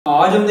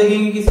आज हम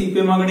देखेंगे कि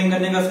सीपीए मार्केटिंग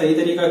करने का सही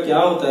तरीका क्या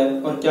होता है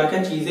और क्या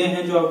क्या चीजें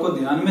हैं जो आपको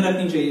ध्यान में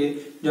रखनी चाहिए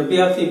जब भी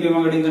आप सीपीए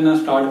मार्केटिंग करना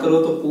स्टार्ट करो।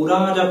 तो पूरा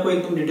आज आपको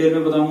एकदम डिटेल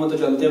में बताऊंगा। तो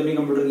चलते हैं अपनी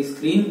कंप्यूटर की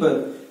स्क्रीन पर।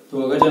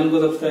 तो अगर चैनल को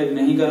सब्सक्राइब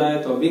नहीं करा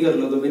है तो अभी कर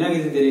लो। तो बिना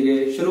किसी देरी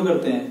के शुरू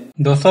करते हैं।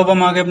 दोस्तों, अब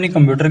हम आ गए अपनी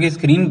कंप्यूटर की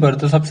स्क्रीन पर।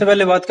 तो सबसे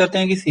पहले बात करते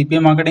हैं कि सीपीए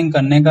मार्केटिंग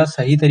करने का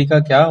सही तरीका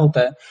क्या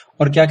होता है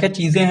और क्या क्या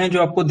चीजें हैं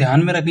जो आपको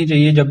ध्यान में रखनी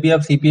चाहिए जब भी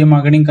आप सीपीए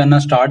मार्केटिंग करना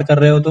स्टार्ट कर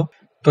रहे हो।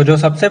 तो जो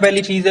सबसे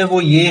पहली चीज है वो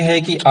ये है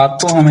कि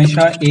आपको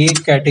हमेशा एक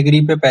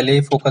कैटेगरी पे पहले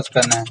फोकस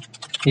करना है।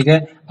 ठीक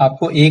है,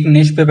 आपको एक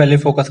निश पे पहले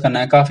फोकस करना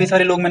है। काफी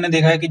सारे लोग मैंने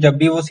देखा है कि जब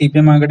भी वो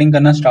सीपीए मार्केटिंग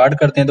करना स्टार्ट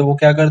करते हैं तो वो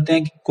क्या करते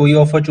हैं कि कोई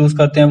ऑफर चूज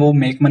करते हैं, वो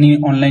मेक मनी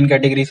ऑनलाइन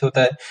कैटेगरी से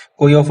होता है।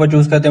 कोई ऑफर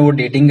चूज करते हैं वो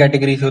डेटिंग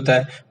कैटेगरी से होता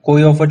है।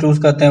 कोई ऑफर चूज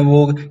करते हैं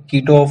वो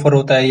कीटो ऑफर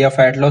होता है या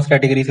फैट लॉस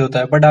कैटेगरी से होता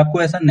है। बट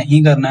आपको ऐसा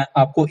नहीं करना है,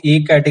 आपको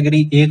एक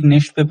कैटेगरी एक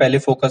निश पे पहले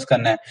फोकस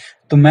करना है।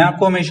 तो मैं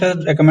आपको हमेशा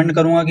रेकमेंड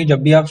करूंगा कि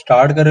जब भी आप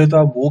स्टार्ट कर रहे हो तो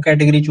आप वो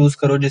कैटेगरी चूज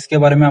करो जिसके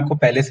बारे में आपको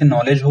पहले से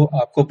नॉलेज हो,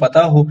 आपको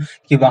पता हो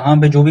कि वहां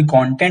पे जो भी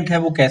कंटेंट है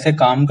वो कैसे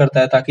काम करता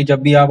है, ताकि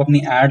जब भी आप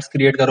अपनी एड्स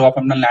क्रिएट करो, आप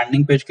अपना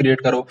लैंडिंग पेज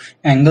क्रिएट करो,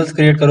 एंगल्स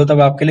क्रिएट करो,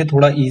 तब आपके लिए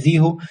थोड़ा इजी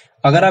हो।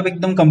 अगर आप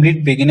एकदम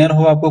कंप्लीट बिगिनर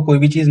हो, आपको कोई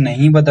भी चीज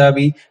नहीं पता,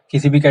 अभी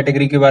किसी भी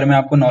कैटेगरी के बारे में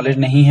आपको नॉलेज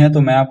नहीं है,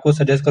 तो मैं आपको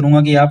सजेस्ट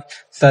करूंगा कि आप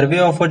सर्वे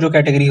ऑफर जो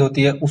कैटेगरी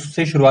होती है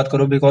उससे शुरुआत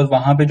करो। बिकॉज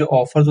वहां पे जो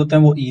ऑफर्स होते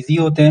हैं वो इजी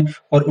होते हैं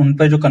और उन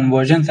पे जो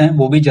कन्वर्जन हैं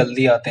वो भी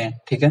जल्दी आते हैं।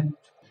 ठीक है,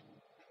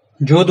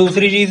 जो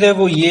दूसरी चीज है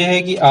वो ये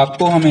है कि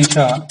आपको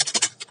हमेशा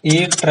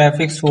एक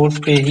ट्रैफिक सोर्स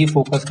पे ही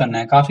फोकस करना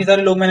है। काफी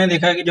सारे लोग मैंने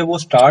देखा है कि जब वो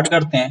स्टार्ट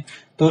करते हैं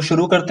तो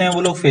शुरू करते हैं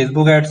वो लोग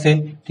फेसबुक ऐड से।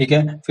 ठीक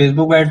है,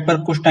 फेसबुक ऐड पर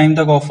कुछ टाइम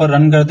तक ऑफर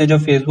रन करते हैं।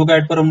 जब फेसबुक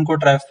ऐड पर उनको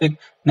ट्रैफिक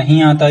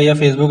नहीं आता या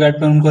फेसबुक ऐड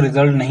पर उनको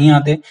रिजल्ट नहीं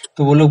आते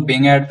तो वो लोग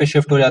बिंग ऐड पे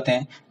शिफ्ट हो जाते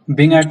हैं।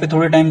 बिंग ऐड पे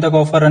थोड़े टाइम तक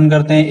ऑफर रन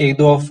करते हैं, एक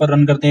दो ऑफर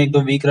रन करते हैं, एक दो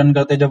वीक रन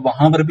करते हैं। जब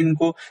वहां पर भी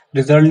इनको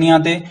रिजल्ट नहीं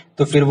आते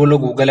तो फिर वो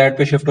लोग गूगल ऐड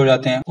पे शिफ्ट हो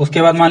जाते हैं।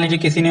 उसके बाद मान लीजिए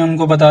किसी ने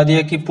उनको बता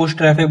दिया कि पुश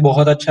ट्रैफिक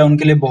बहुत अच्छा है,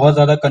 उनके लिए बहुत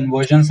ज्यादा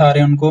कन्वर्जन आ रहे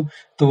हैं उनको,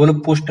 तो वो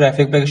लोग पुश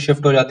ट्रैफिक पे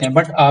शिफ्ट हो जाते हैं।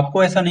 बट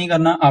आपको ऐसा नहीं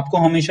करना, आपको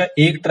हमेशा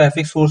एक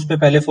ट्रैफिक सोर्स पे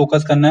पहले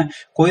फोकस करना है।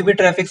 कोई भी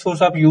ट्रैफिक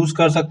सोर्स आप यूज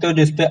कर सकते हो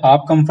जिसपे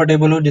आप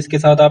कंफर्टेबल हो, जिसके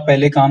साथ आप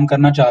पहले काम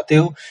करना चाहते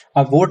हो,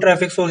 आप वो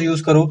ट्रैफिक सोर्स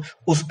यूज करो।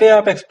 उस पे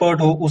आप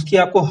एक्सपर्ट हो, उसकी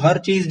आपको हर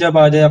चीज जब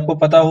आ जाए, आपको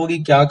पता होगी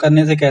क्या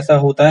करने से कैसा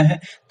होता है,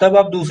 तब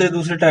आप दूसरे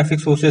दूसरे ट्रैफिक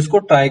सोर्सेज को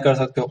ट्राई कर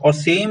सकते हो। और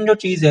सेम जो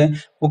चीज है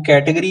वो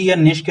कैटेगरी या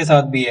निश के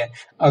साथ भी है।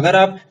 अगर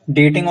आप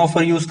डेटिंग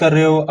ऑफर यूज कर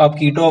रहे हो, आप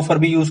कीटो ऑफर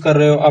भी यूज कर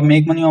रहे हो, आप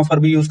मेक मनी ऑफर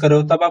भी यूज कर रहे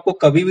हो, तब आपको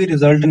कभी भी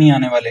रिजल्ट नहीं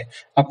आने वाले।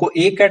 आपको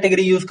एक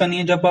कैटेगरी यूज करनी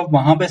है। जब आप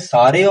वहां पे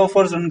सारे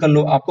ऑफर्स रन कर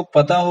लो, आपको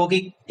पता हो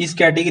कि इस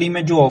कैटेगरी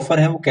में जो ऑफर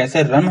है वो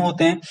कैसे रन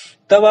होते हैं,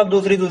 तब आप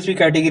दूसरी दूसरी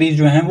कैटेगरीज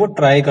जो हैं वो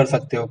ट्राई कर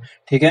सकते हो।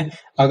 ठीक है,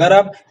 अगर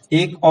आप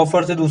एक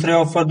ऑफर से दूसरे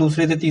ऑफर,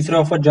 दूसरे से तीसरे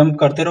ऑफर जंप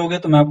करते रहोगे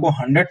तो मैं आपको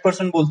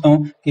 100% बोलता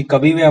हूँ कि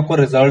कभी भी आपको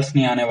रिजल्ट्स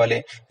नहीं आने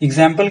वाले।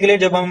 एग्जाम्पल के लिए,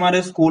 जब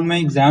हमारे स्कूल में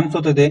एग्जाम्स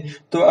होते थे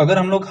तो अगर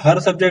हम लोग हर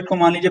सब्जेक्ट को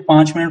मान लीजिए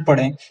 5 मिनट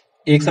पढ़ें,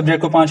 एक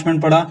सब्जेक्ट को 5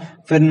 मिनट पढ़ा,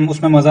 फिर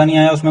उसमें मजा नहीं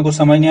आया, उसमें कुछ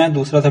समझ नहीं आया,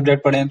 दूसरा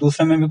सब्जेक्ट पढ़े,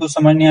 दूसरे में भी कुछ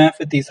समझ नहीं आया,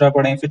 फिर तीसरा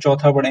पढ़े, फिर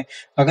चौथा पढ़े।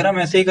 अगर हम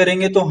ऐसे ही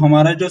करेंगे तो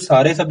हमारा जो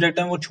सारे सब्जेक्ट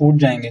हैं वो छूट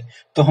जाएंगे।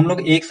 तो हम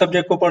लोग एक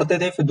सब्जेक्ट को पढ़ते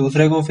थे, फिर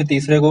दूसरे को, फिर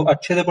तीसरे को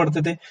अच्छे से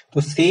पढ़ते थे।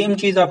 तो सेम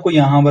चीज आपको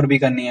यहाँ पर भी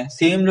करनी है।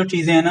 सेम जो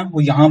चीजें हैं ना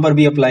वो यहाँ पर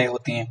भी अप्लाई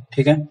होती हैं।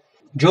 ठीक है,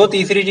 जो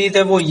तीसरी चीज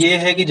है वो ये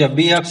है कि जब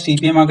भी आप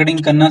सीपीए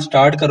मार्केटिंग करना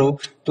स्टार्ट करो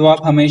तो आप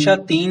हमेशा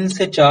 3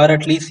 से 4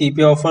 एटलीस्ट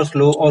सीपीए ऑफर्स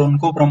लो और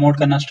उनको प्रमोट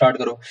करना स्टार्ट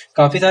करो।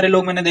 काफी सारे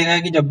लोग मैंने देखा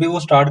है कि जब भी वो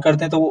स्टार्ट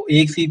करते हैं तो वो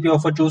एक सीपीए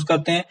ऑफर चूज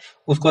करते हैं,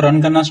 उसको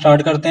रन करना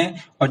स्टार्ट करते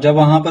हैं, और जब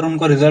वहां पर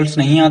उनको रिजल्ट्स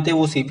नहीं आते,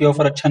 वो सीपीए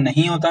ऑफर अच्छा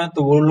नहीं होता है,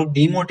 तो वो लोग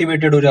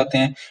डीमोटिवेटेड हो जाते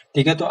हैं।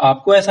 ठीक है, तो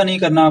आपको ऐसा नहीं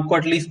करना, आपको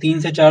एटलीस्ट 3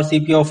 से 4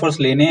 सीपीए ऑफर्स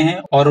लेने हैं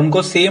और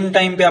उनको सेम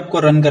टाइम पे आपको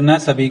रन करना है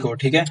सभी को।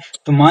 ठीक है,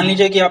 तो मान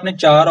लीजिए कि आपने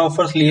 4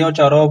 ऑफर्स लिए और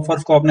चारों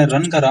ऑफर्स को आपने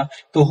रन करा,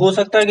 तो हो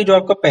सकता है कि जो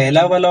आपका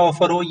पहला वाला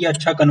ऑफर हो ये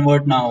अच्छा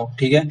कन्वर्ट ना हो।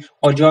 ठीक है,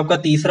 और जो आपका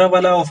तीसरा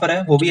वाला ऑफर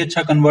है वो भी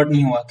अच्छा कन्वर्ट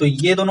नहीं हुआ, तो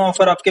ये दोनों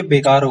ऑफर आपके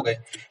बेकार हो गए।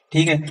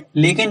 ठीक है,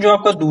 लेकिन जो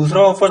आपका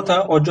दूसरा ऑफर था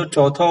और जो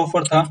चौथा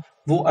ऑफर था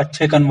वो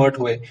अच्छे कन्वर्ट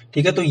हुए।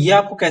 ठीक है, तो ये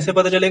आपको कैसे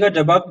पता चलेगा?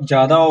 जब आप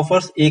ज्यादा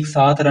ऑफर्स एक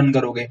साथ रन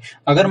करोगे।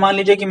 अगर मान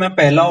लीजिए कि मैं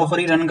पहला ऑफर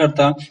ही रन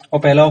करता और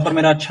पहला ऑफर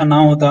मेरा अच्छा ना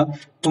होता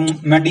तो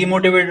मैं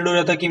डीमोटिवेटेड हो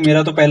जाता कि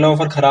मेरा तो पहला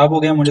ऑफर खराब हो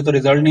गया, मुझे तो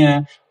रिजल्ट नहीं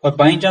आया। और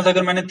बाई चांस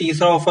अगर मैंने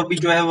तीसरा ऑफर भी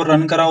जो है वो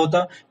रन करा होता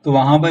तो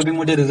वहां पर भी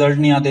मुझे रिजल्ट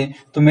नहीं आते,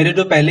 तो मेरे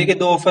जो पहले के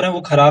 2 ऑफर हैं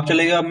वो खराब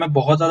चले गए, अब मैं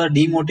बहुत ज्यादा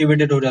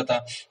डीमोटिवेटेड हो जाता।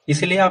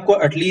 इसलिए आपको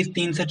एटलीस्ट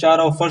 3 से 4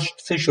 ऑफर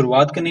से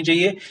शुरुआत करनी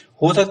चाहिए।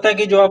 हो सकता है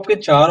कि जो आपके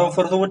 4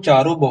 ऑफर हो वो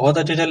चारों बहुत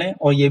अच्छे चले,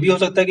 और ये भी हो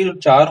सकता है कि जो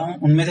 4 हों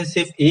उनमें से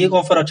सिर्फ एक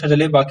ऑफर अच्छा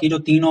चले, बाकी जो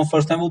 3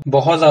 ऑफर्स हैं वो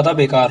बहुत ज्यादा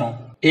बेकार हों।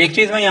 एक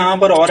चीज मैं यहाँ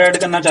पर और ऐड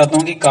करना चाहता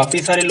हूँ कि काफी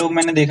सारे लोग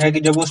मैंने देखा है कि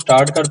जब वो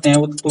स्टार्ट करते हैं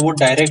तो वो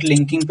डायरेक्ट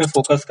लिंकिंग पे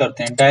फोकस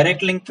करते हैं।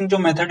 डायरेक्ट लिंकिंग जो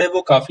मेथड है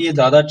वो काफी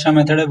ज्यादा अच्छा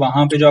मेथड है।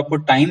 वहां पे जो आपको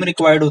टाइम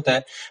रिक्वायर्ड होता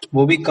है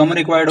वो भी कम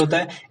रिक्वायर्ड होता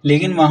है,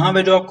 लेकिन वहां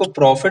पे जो आपको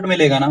प्रॉफिट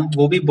मिलेगा ना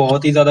वो भी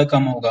बहुत ही ज्यादा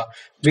कम होगा।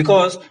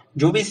 बिकॉज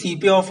जो भी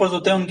सीपीए ऑफर्स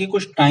होते हैं उनकी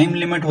कुछ टाइम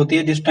लिमिट होती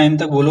है जिस टाइम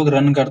तक वो लोग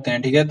रन करते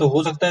हैं। ठीक है, तो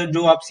हो सकता है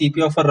जो आप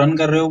सीपीए ऑफर रन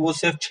कर रहे हो वो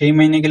सिर्फ 6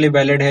 महीने के लिए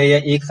वैलिड है या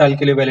 1 साल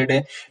के लिए वैलिड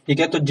है। ठीक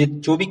है, तो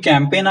जो भी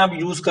कैंपेन आप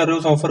यूज कर रहे हो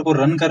उस ऑफर को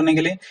रन करने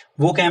के लिए थे,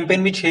 वो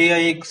कैंपेन भी 6 या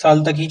 1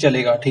 साल तक ही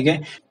चलेगा। ठीक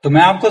है, तो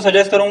मैं आपको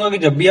सजेस्ट करूंगा कि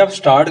जब भी आप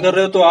स्टार्ट कर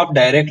रहे हो तो आप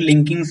डायरेक्ट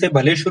लिंकिंग से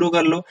भले शुरू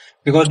कर लो,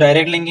 बिकॉज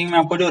डायरेक्ट लिंकिंग में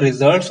आपको जो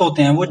रिजल्ट्स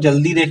होते हैं वो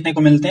जल्दी देखने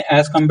को मिलते हैं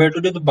एज कम्पेयर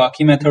टू जो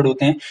बाकी मेथड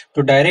होते हैं।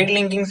 तो डायरेक्ट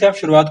लिंकिंग से आप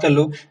शुरुआत कर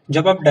लो।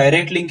 जब आप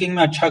डायरेक्ट लिंकिंग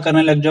में अच्छा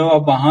करने लग जाओ,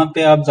 आप वहां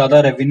पे आप ज्यादा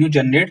रेवेन्यू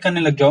जनरेट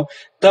करने लग जाओ,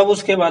 तब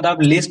उसके बाद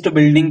आप लिस्ट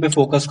बिल्डिंग पे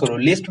फोकस करो।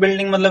 लिस्ट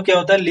बिल्डिंग मतलब क्या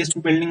होता है? लिस्ट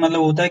बिल्डिंग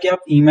मतलब होता है कि आप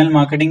ईमेल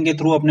मार्केटिंग के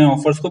थ्रू अपने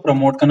ऑफर्स को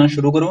प्रमोट करना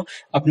शुरू करो,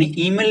 अपनी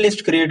ईमेल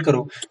लिस्ट क्रिएट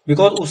करो,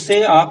 बिकॉज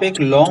उससे आप एक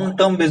लॉन्ग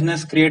टर्म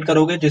बिजनेस क्रिएट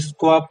करोगे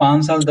जिसको आप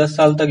 5 साल 10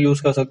 साल तक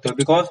यूज कर सकते हो।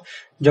 बिकॉज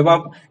जब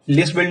आप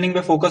लिस्ट बिल्डिंग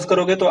पे फोकस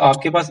करोगे तो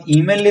आपके पास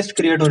ईमेल लिस्ट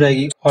क्रिएट हो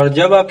जाएगी, और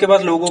जब आपके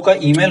पास लोगों का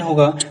ईमेल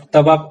होगा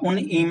तब आप उन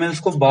ईमेल्स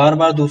को बार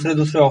बार दूसरे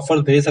दूसरे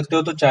ऑफर्स भेज सकते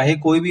हो। तो चाहे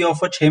कोई भी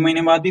ऑफर 6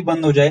 महीने बाद भी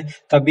बंद हो जाए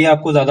तब भी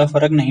आपको ज्यादा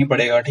फर्क नहीं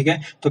पड़ेगा। ठीक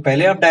है, तो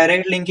पहले आप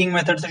डायरेक्ट लिंकिंग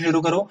मेथड से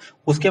शुरू करो,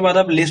 उसके बाद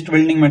आप लिस्ट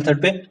बिल्डिंग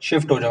मेथड पे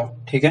शिफ्ट हो जाओ।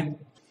 ठीक है,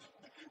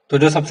 तो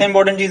जो सबसे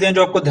इंपॉर्टेंट चीजें हैं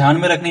जो आपको ध्यान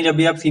में रखनी है जब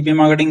भी आप सीपीए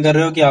मार्केटिंग कर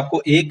रहे हो, कि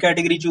आपको एक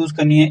कैटेगरी चूज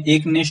करनी है,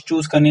 एक निश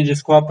चूज करनी है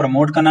जिसको आप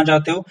प्रमोट करना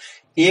चाहते हो,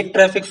 एक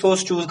ट्रैफिक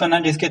सोर्स चूज करना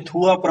है जिसके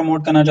थ्रू आप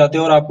प्रमोट करना चाहते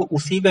हो, और आपको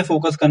उसी पे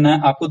फोकस करना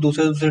है, आपको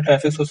दूसरे दूसरे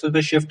ट्रैफिक सोर्सेज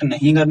पे शिफ्ट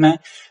नहीं करना है।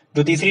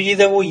 जो तीसरी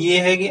चीज है वो ये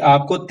है कि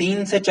आपको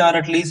 3 से 4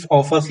 एटलीस्ट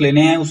ऑफर्स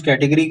लेने हैं उस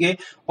कैटेगरी के,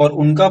 और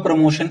उनका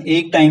प्रमोशन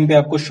एक टाइम पे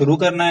आपको शुरू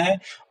करना है।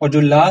 और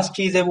जो लास्ट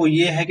चीज है वो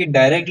ये है कि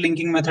डायरेक्ट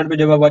लिंकिंग मेथड पे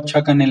जब आप अच्छा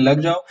करने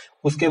लग जाओ,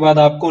 उसके बाद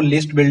आपको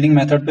लिस्ट बिल्डिंग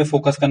मेथड पे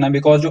फोकस करना है,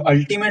 बिकॉज जो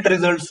अल्टीमेट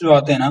रिजल्ट्स जो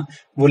आते हैं ना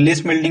वो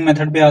लिस्ट बिल्डिंग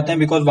मेथड पे आते हैं,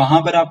 बिकॉज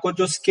वहां पर आपको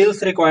जो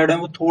स्किल्स रिक्वायर्ड है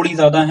वो थोड़ी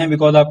ज्यादा है।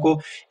 बिकॉज आपको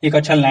एक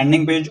अच्छा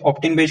landing page,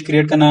 Optin page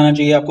create करना आना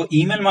चाहिए, आपको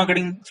ईमेल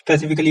मार्केटिंग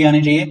स्पेसिफिकली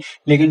आनी चाहिए,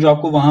 लेकिन जो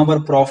आपको वहां पर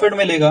प्रॉफिट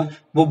मिलेगा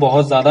वो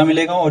बहुत ज्यादा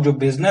मिलेगा, और जो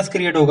बिजनेस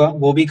क्रिएट होगा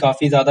वो भी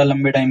काफी ज्यादा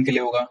लंबे टाइम के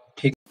लिए होगा।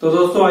 ठीक, तो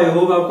दोस्तों आई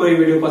होप आपको ये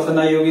वीडियो पसंद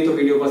आई होगी। तो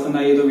वीडियो पसंद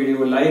आई है तो वीडियो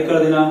को लाइक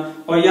कर देना,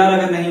 और यार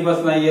अगर नहीं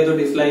पसंद आई है तो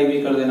डिसलाइक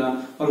भी कर देना,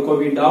 और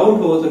कोई भी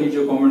डाउट हो तो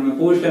नीचे कमेंट में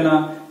पूछ लेना।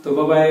 तो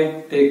बाय बाय,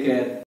 टेक केयर।